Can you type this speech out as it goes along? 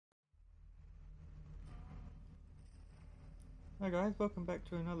Hi guys, welcome back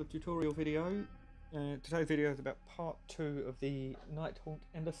to another tutorial video. Today's video is about part 2 of the Nighthaunt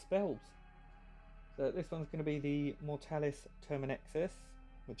and the spells. So this one's going to be the Mortalis Terminexus,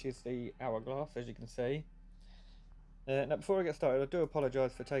 which is the hourglass, as you can see. Now before I get started, I do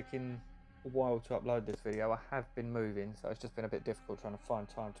apologise for taking a while to upload this video. I have been moving, so it's just been a bit difficult trying to find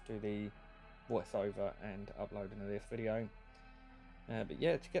time to do the voiceover and uploading of this video. But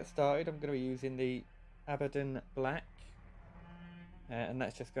yeah, to get started, I'm going to be using the Abaddon Black. And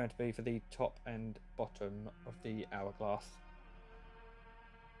that's just going to be for the top and bottom of the hourglass.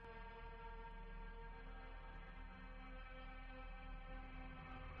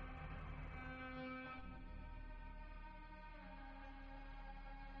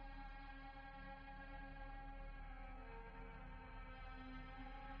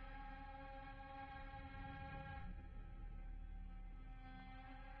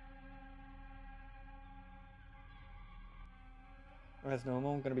 As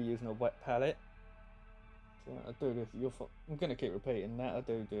normal, I'm going to be using a wet palette. So I do this. I'm going to keep repeating that. I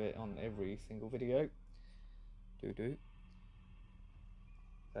do it on every single video. So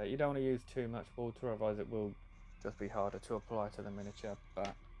you don't want to use too much water, otherwise it will just be harder to apply to the miniature.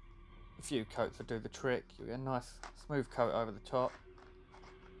 But a few coats will do the trick. You'll get a nice smooth coat over the top.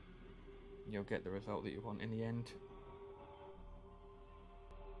 You'll get the result that you want in the end.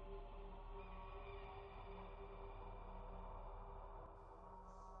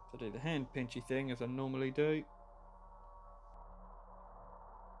 So do the hand pinchy thing as I normally do.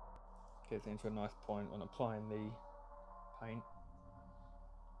 Gets into a nice point when applying the paint.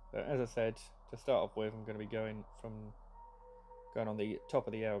 But as I said, to start off with, I'm going to be going on the top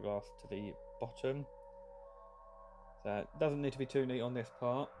of the hourglass to the bottom. So it doesn't need to be too neat on this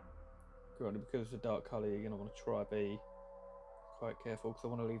part. Because it's a dark colour, you're going to want to try be quite careful, because I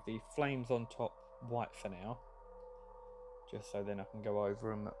want to leave the flames on top white for now. Just so then I can go over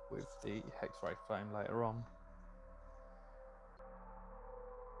them with the Hexwraith flame later on.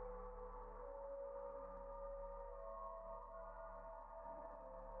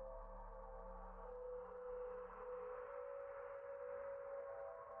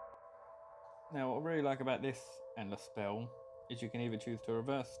 Now what I really like about this endless spell is you can either choose to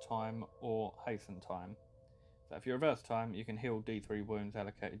reverse time or hasten time. So if you reverse time, you can heal D3 wounds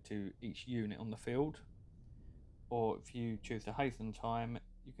allocated to each unit on the field. Or if you choose to hasten time,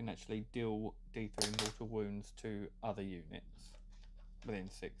 you can actually deal D3 mortal wounds to other units within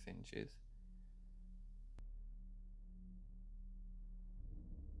 6 inches.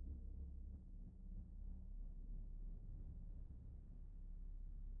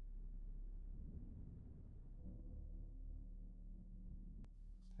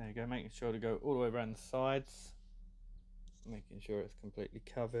 There you go, making sure to go all the way around the sides, making sure it's completely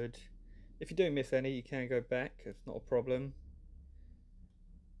covered. If you do miss any, you can go back, it's not a problem.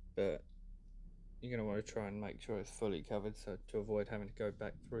 But you're going to want to try and make sure it's fully covered, so to avoid having to go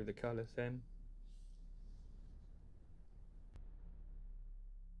back through the colours then.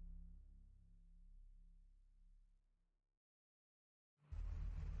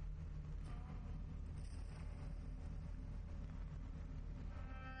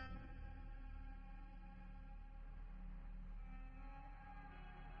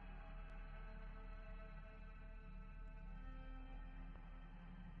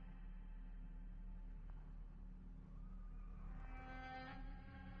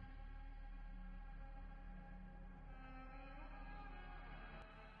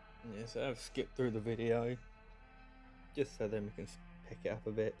 Yeah, so I've skipped through the video just so then we can pick it up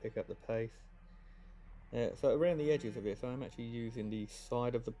a bit, pick up the pace. So around the edges of it, so I'm actually using the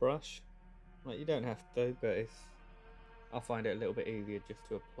side of the brush. Like, you don't have to, but I find it a little bit easier just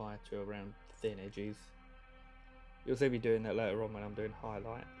to apply to around thin edges. You'll see me doing that later on when I'm doing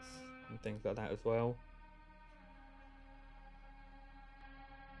highlights and things like that as well.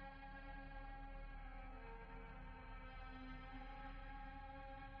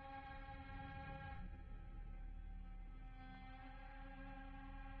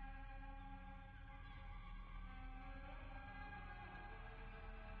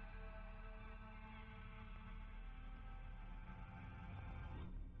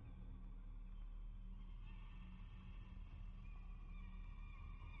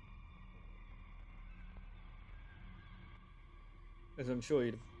 As I'm sure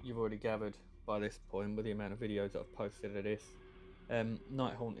you've already gathered by this point with the amount of videos that I've posted of this,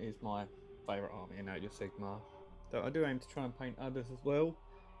 Nighthaunt is my favourite army in Age of Sigmar. So I do aim to try and paint others as well,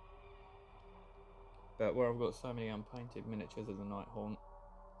 but where I've got so many unpainted miniatures of the Nighthaunt,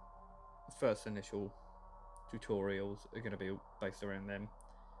 the first initial tutorials are going to be based around them.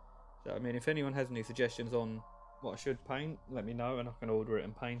 So I mean, if anyone has any suggestions on what I should paint, let me know and I can order it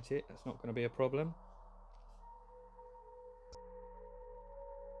and paint it. That's not going to be a problem.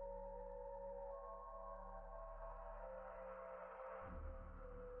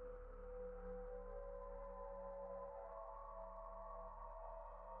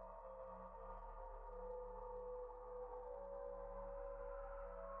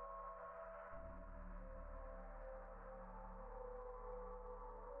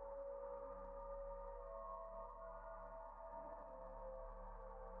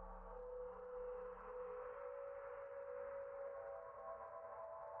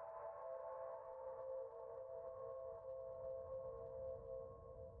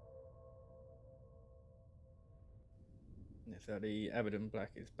 So the Abaddon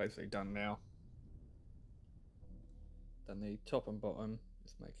Black is basically done now. Done the top and bottom,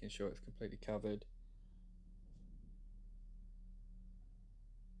 just making sure it's completely covered.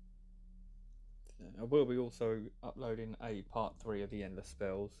 So I will be also uploading a part 3 of the Endless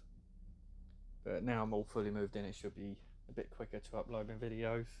Spells, but now I'm all fully moved in, it should be a bit quicker to uploading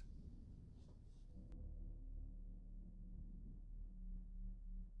videos.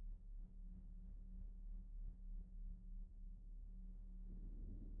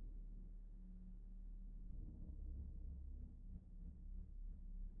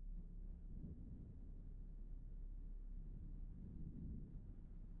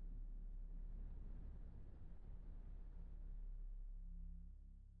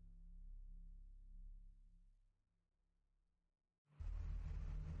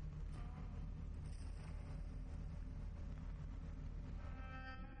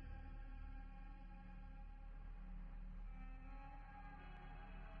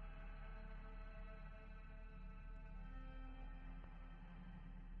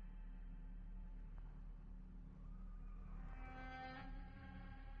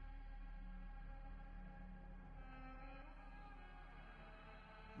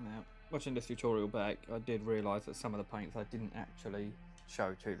 Now, watching this tutorial back, I did realise that some of the paints I didn't actually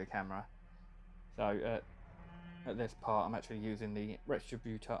show to the camera. So at this part I'm actually using the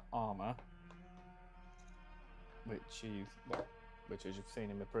Retributor Armour, which as you've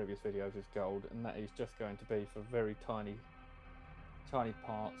seen in the previous videos is gold, and that is just going to be for very tiny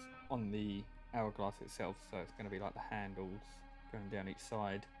parts on the hourglass itself. So it's going to be like the handles going down each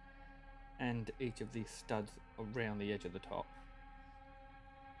side and each of these studs around the edge of the top.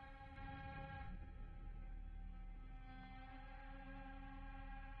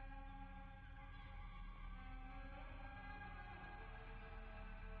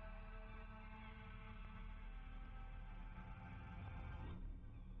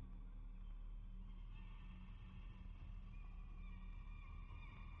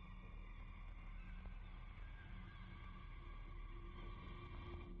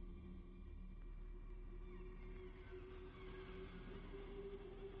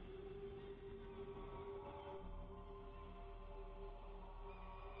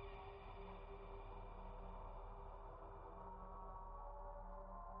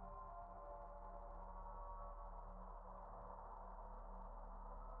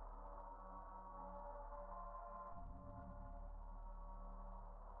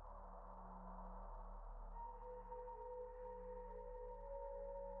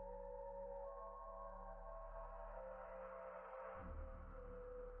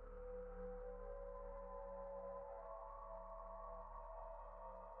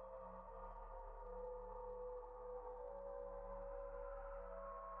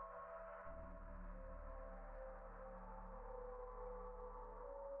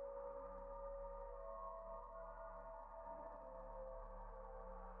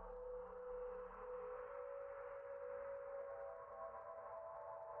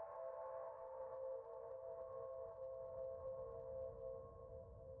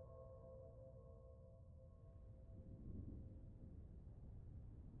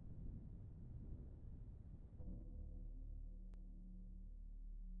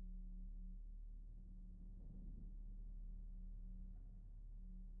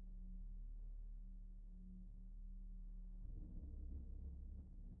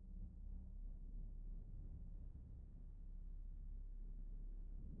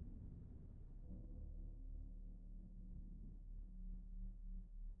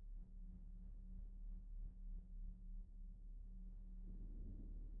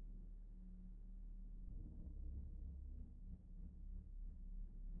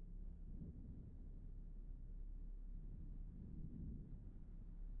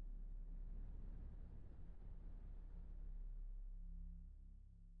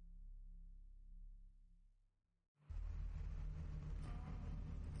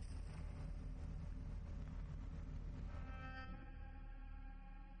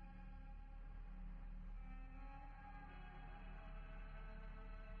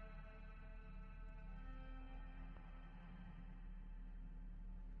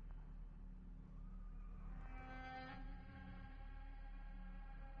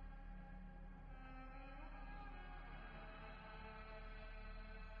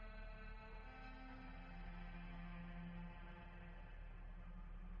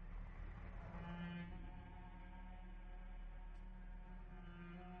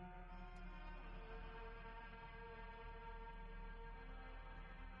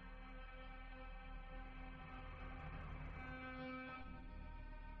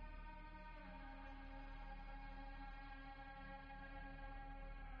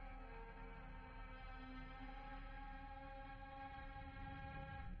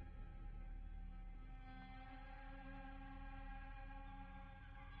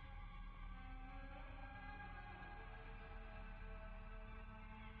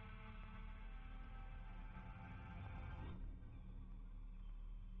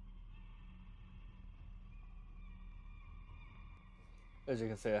 as you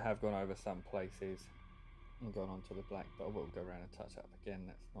can see, I have gone over some places and gone on to the black, but I will go around and touch up again,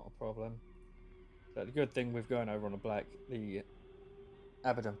 that's not a problem. So the good thing with going over on the black, the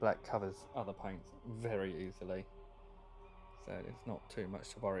Abaddon Black covers other paints very easily, so it's not too much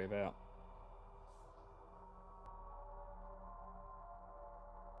to worry about.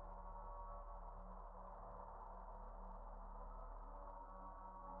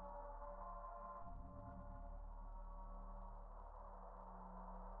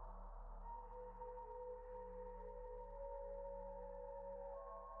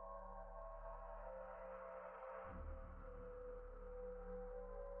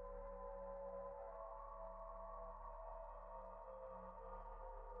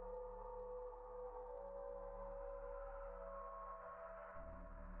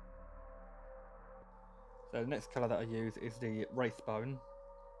 So the next colour that I use is the Wraithbone.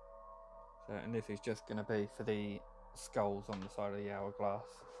 So, and this is just going to be for the skulls on the side of the hourglass.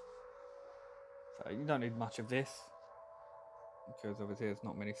 So you don't need much of this, because obviously there's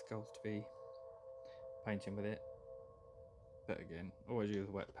not many skulls to be painting with it. But again, always use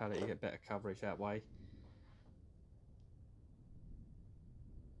a wet palette, you get better coverage that way.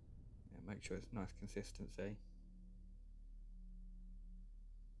 Yeah, make sure it's nice consistency.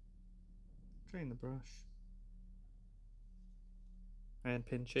 Clean the brush. And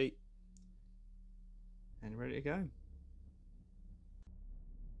pin sheet. And ready to go.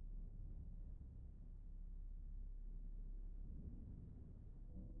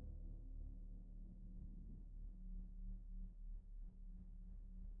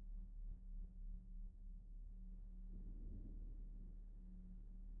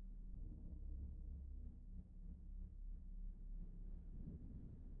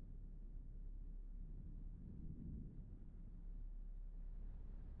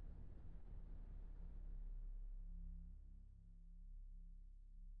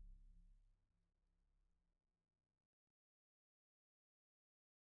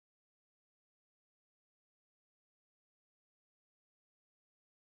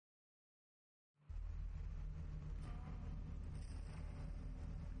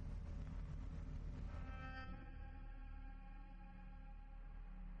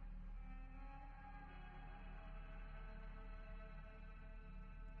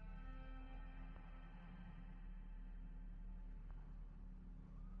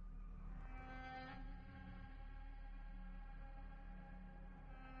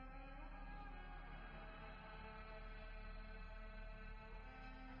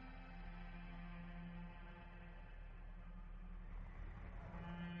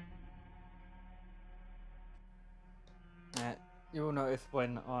 You will notice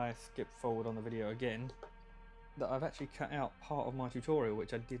when I skip forward on the video again that I've actually cut out part of my tutorial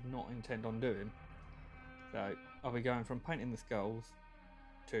which I did not intend on doing. So I'll be going from painting the skulls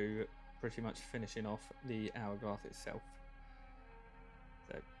to pretty much finishing off the hourglass itself.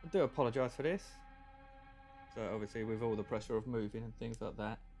 So I do apologise for this. So obviously with all the pressure of moving and things like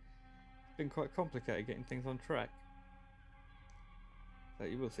that, it's been quite complicated getting things on track. So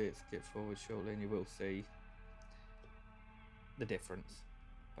you will see it skip forward shortly and you will see the difference,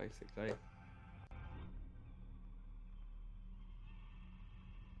 basically.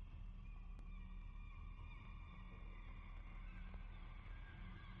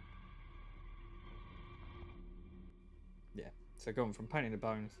 Yeah, so going from painting the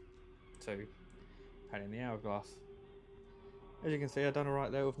bones to painting the hourglass. As you can see, I've done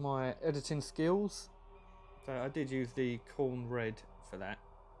alright there with my editing skills. So I did use the Khorne Red for that.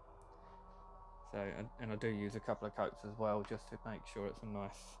 So, and I do use a couple of coats as well, just to make sure it's a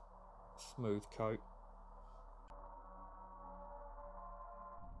nice smooth coat.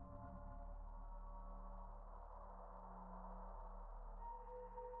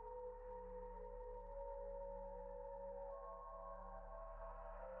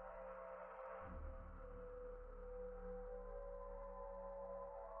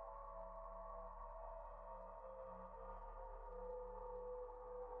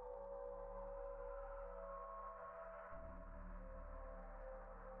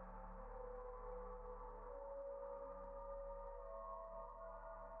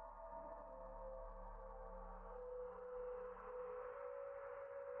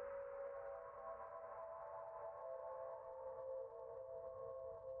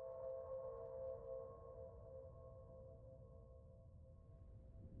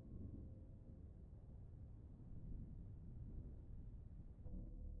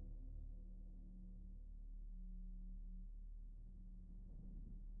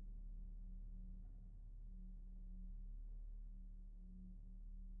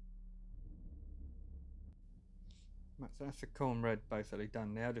 So that's the Khorne Red basically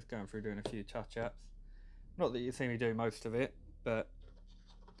done now, just going through doing a few touch-ups. Not that you see me do most of it, but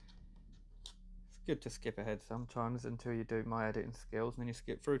it's good to skip ahead sometimes until you do my editing skills and then you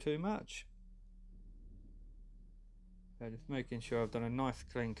skip through too much. So just making sure I've done a nice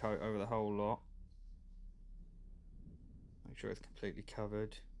clean coat over the whole lot. Make sure it's completely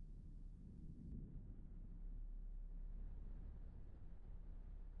covered.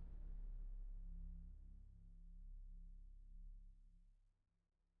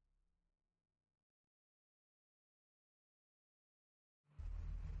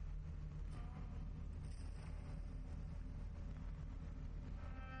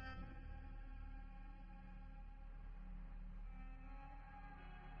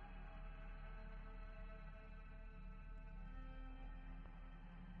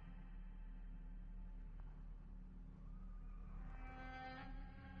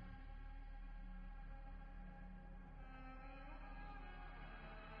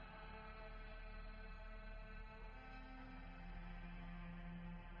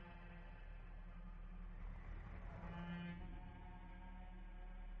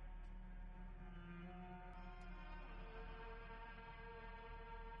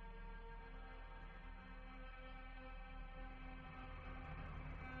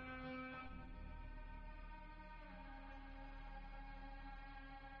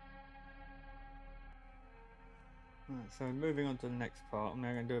 Right, so moving on to the next part, I'm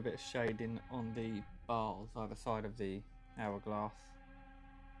now going to do a bit of shading on the bars either side of the hourglass.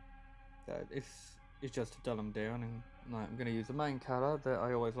 So this is just to dull them down, and I'm going to use the main colour that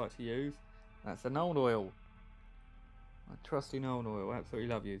I always like to use. That's the Nuln Oil. My trusty Nuln Oil, I absolutely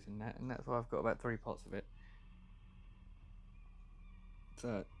love using that, and that's why I've got about 3 pots of it.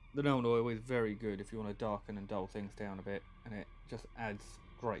 So the Nuln Oil is very good if you want to darken and dull things down a bit, and it just adds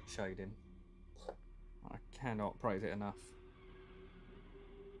great shading. I cannot praise it enough.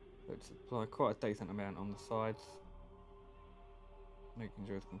 Let's apply quite a decent amount on the sides, making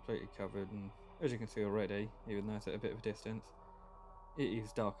sure it's completely covered, and as you can see already, even though it's at a bit of a distance, it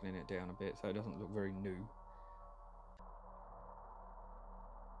is darkening it down a bit so it doesn't look very new.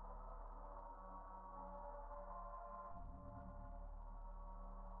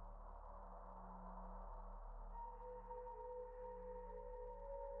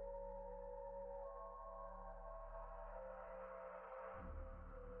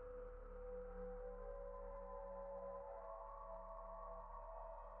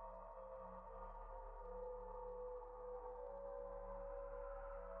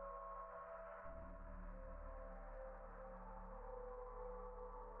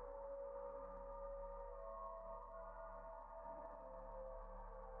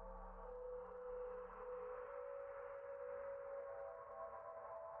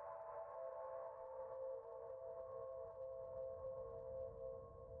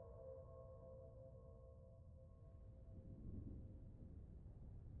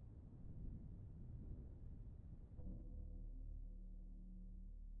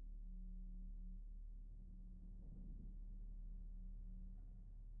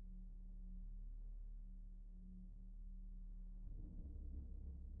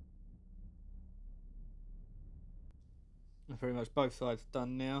 And pretty much both sides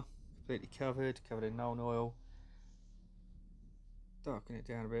done now, completely covered in Nuln Oil. Darken it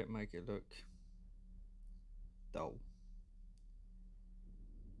down a bit, make it look dull.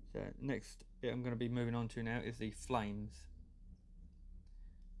 So next bit I'm going to be moving on to now is the flames.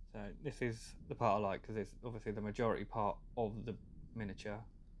 So this is the part I like because it's obviously the majority part of the miniature,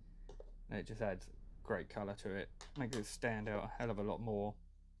 and it just adds great colour to it, makes it stand out a hell of a lot more,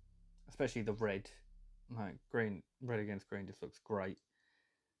 especially the red. Like red against green just looks great.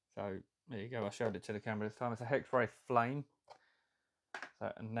 So there you go, I showed it to the camera this time. It's a Hexwraith flame.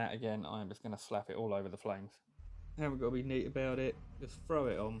 So, and that again, I'm just going to slap it all over the flames. Haven't got to be neat about it, just throw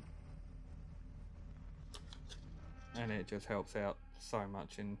it on, and it just helps out so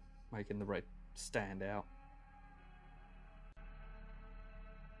much in making the red stand out.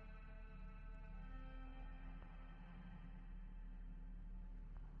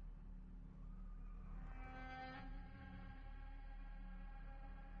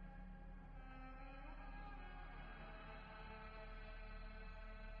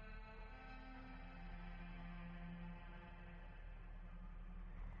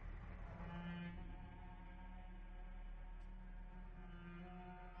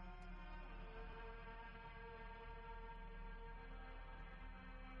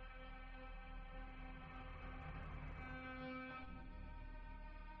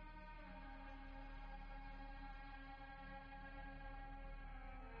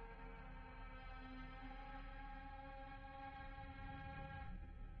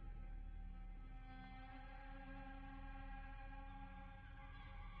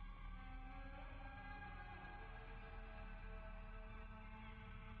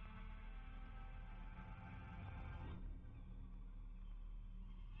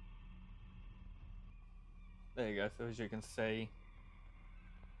 There you go, so as you can see,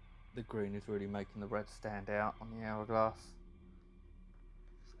 the green is really making the red stand out on the hourglass.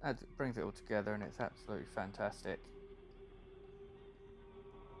 It brings it all together and it's absolutely fantastic.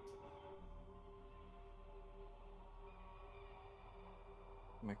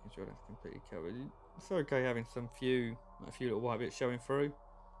 Making sure that's completely covered. It's okay having a few little white bits showing through.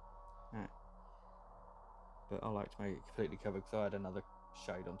 But I like to make it completely covered because I had another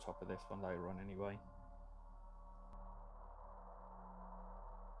shade on top of this one later on anyway.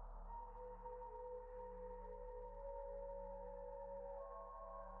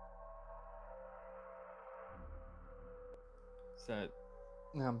 So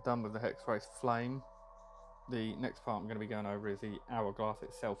now I'm done with the Hexwraith flame. The next part I'm going to be going over is the hourglass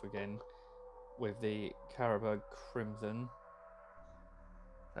itself again with the Carroburg Crimson.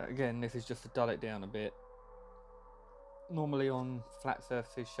 Again, this is just to dull it down a bit. Normally on flat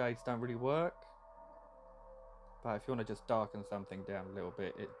surfaces shades don't really work, but if you want to just darken something down a little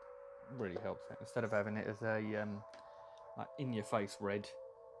bit, it really helps it. Instead of having it as a like in your face red,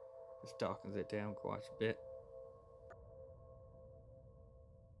 just darkens it down quite a bit.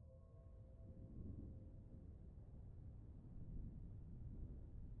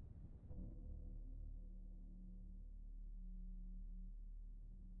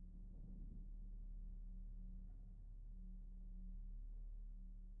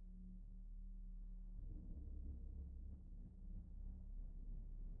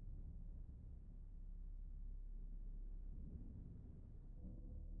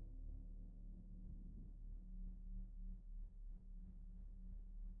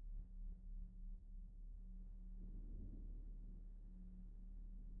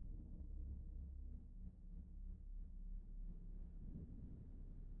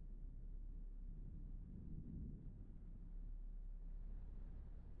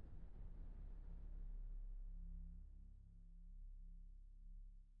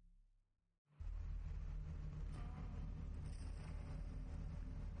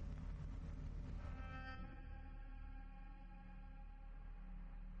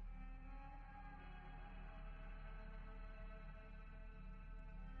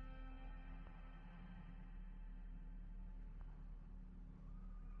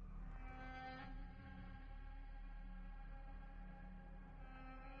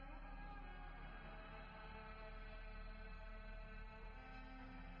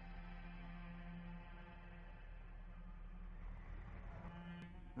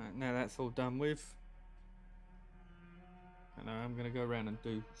 Right, now that's all done with, and I'm going to go around and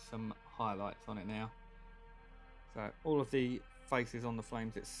do some highlights on it now. So all of the faces on the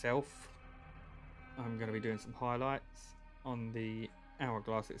flames itself, I'm going to be doing some highlights. On the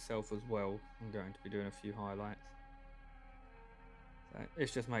hourglass itself as well, I'm going to be doing a few highlights. So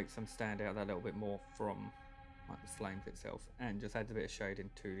it just makes them stand out that little bit more from like the flames itself, and just adds a bit of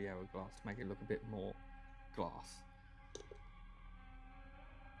shading to the hourglass to make it look a bit more glass.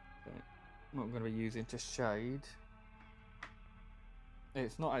 So what I'm going to be using to shade,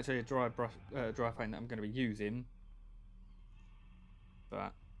 it's not actually a dry paint that I'm going to be using,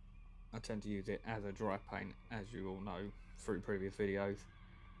 but I tend to use it as a dry paint, as you all know through previous videos.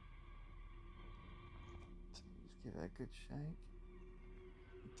 So just give it a good shake.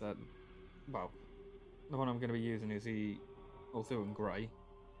 So, well, the one I'm going to be using is the Ulthuan Grey.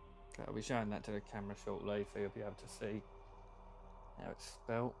 I'll be showing that to the camera shortly, so you'll be able to see how it's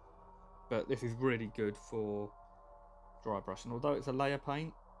spelt. But this is really good for dry brushing. Although it's a layer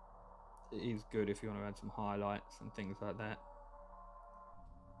paint, it is good if you want to add some highlights and things like that.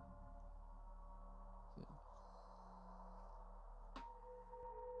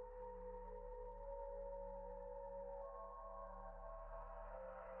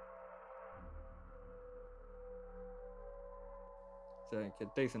 So get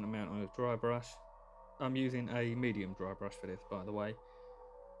a decent amount on a dry brush. I'm using a medium dry brush for this, by the way.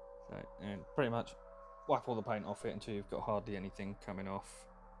 So, and pretty much wipe all the paint off it until you've got hardly anything coming off.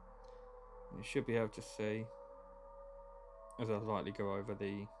 And you should be able to see, as I lightly go over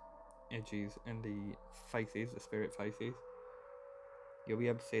the edges and the faces, the spirit faces, you'll be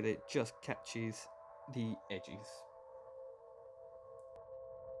able to see that it just catches the edges.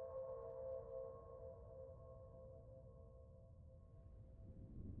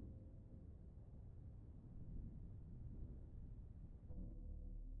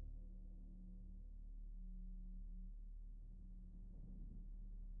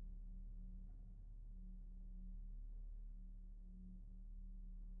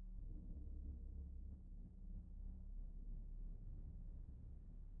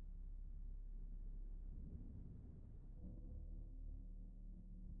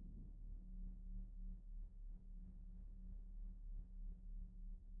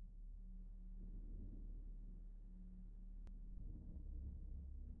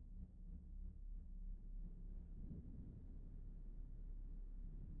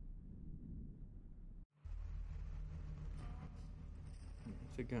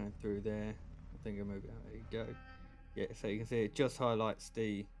 so going through there, I think I'll move it out, there you go. Yeah, so you can see it just highlights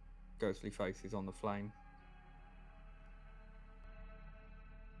the ghostly faces on the flame.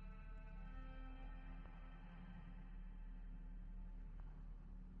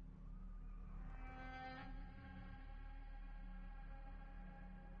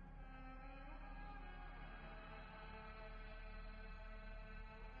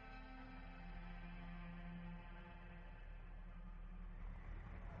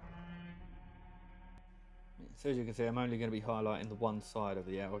 So as you can see, I'm only going to be highlighting the one side of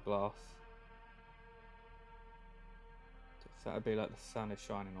the hourglass. So that would be like the sun is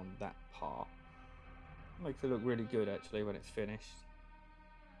shining on that part. Makes it look really good actually when it's finished.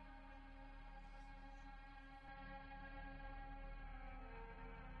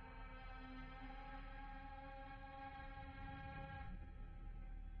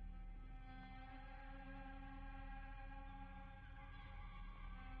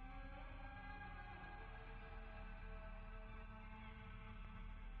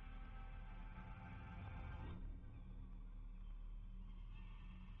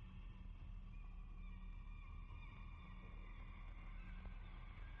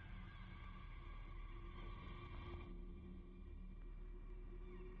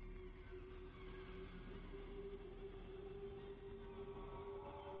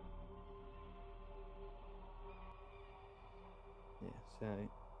 Yeah, so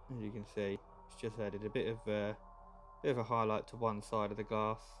as you can see, it's just added a bit of a highlight to one side of the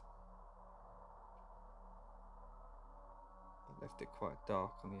glass. Left it quite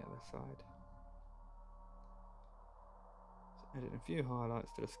dark on the other side. So added a few highlights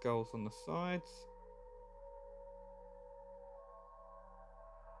to the skulls on the sides.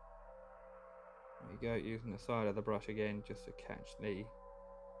 There you go, using the side of the brush again just to catch the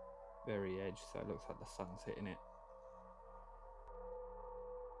very edge so it looks like the sun's hitting it.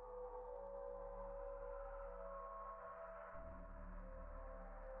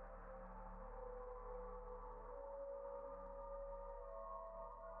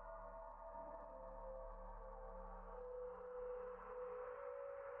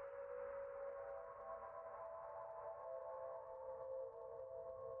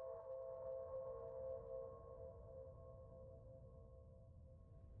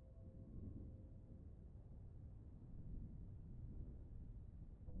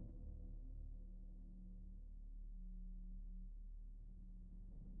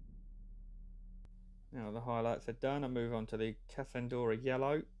 Now the highlights are done, I move on to the Casandora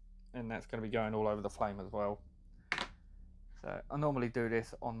Yellow, and that's going to be going all over the flame as well. So I normally do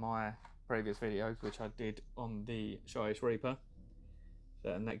this on my previous videos, which I did on the Shyish Reaper, so,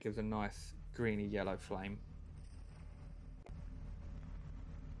 and that gives a nice greeny yellow flame.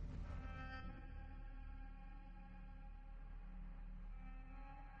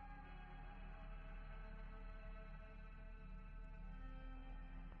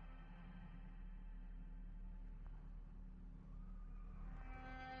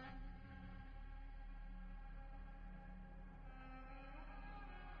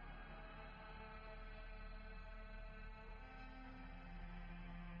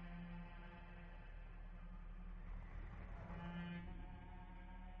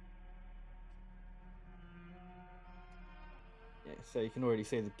 Yeah, so you can already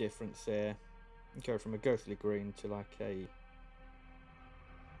see the difference there. You go from a ghostly green to like a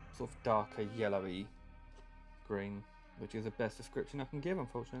sort of darker yellowy green, which is the best description I can give,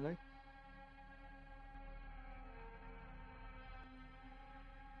 unfortunately.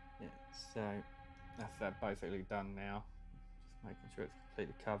 Yeah, so that's basically done now. Just making sure it's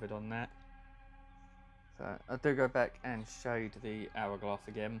completely covered on that. So I do go back and shade the hourglass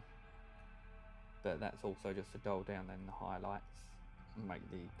again, but that's also just to dull down then the highlights and make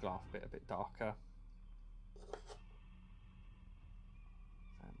the glass bit a bit darker.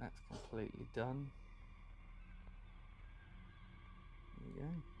 So that's completely done. There we go.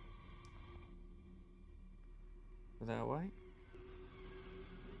 Without weight.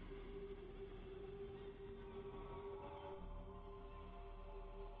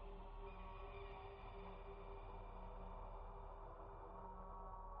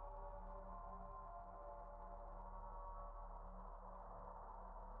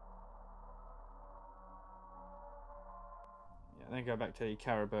 Then go back to the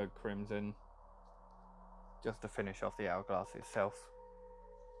Carroburg Crimson just to finish off the hourglass itself.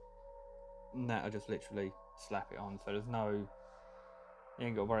 And that'll just literally slap it on, so there's no, you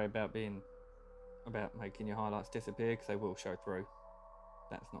ain't got to worry about making your highlights disappear, because they will show through.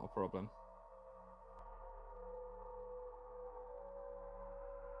 That's not a problem.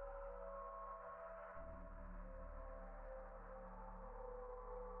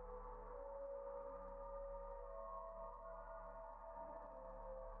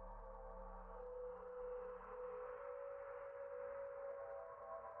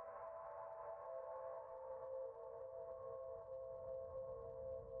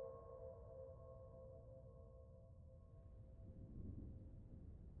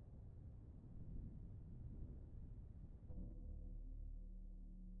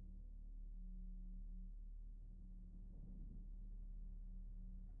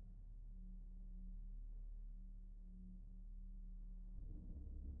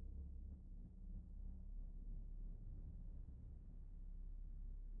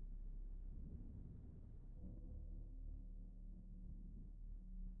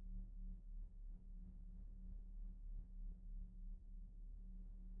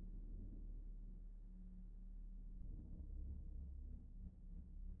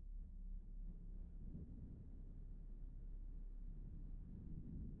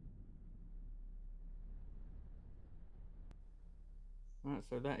 Right,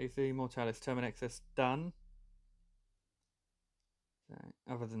 so that is the Mortalis Terminexus done. So,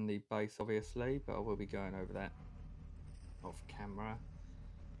 other than the base, obviously, but I will be going over that off camera.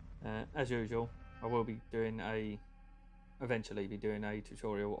 As usual, I will be doing eventually be doing a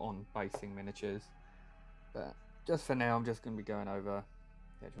tutorial on basing miniatures, but just for now I'm just going to be going over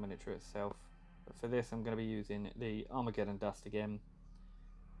the actual miniature itself. But for this I'm going to be using the Armaggdon Dust again,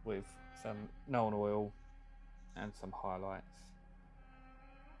 with some Nuln Oil and some highlights.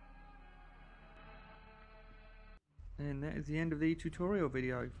 And that is the end of the tutorial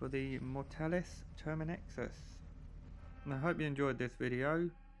video for the Mortalis Terminexus. And I hope you enjoyed this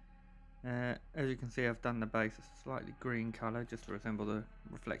video. As you can see, I've done the base a slightly green colour just to resemble the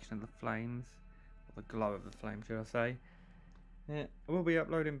reflection of the flames, or the glow of the flame, should I say. I will be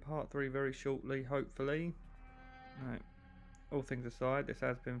uploading part 3 very shortly, hopefully. Right. All things aside, this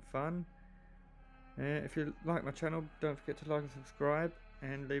has been fun. If you like my channel, don't forget to like and subscribe,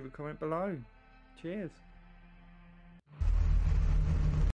 and leave a comment below. Cheers!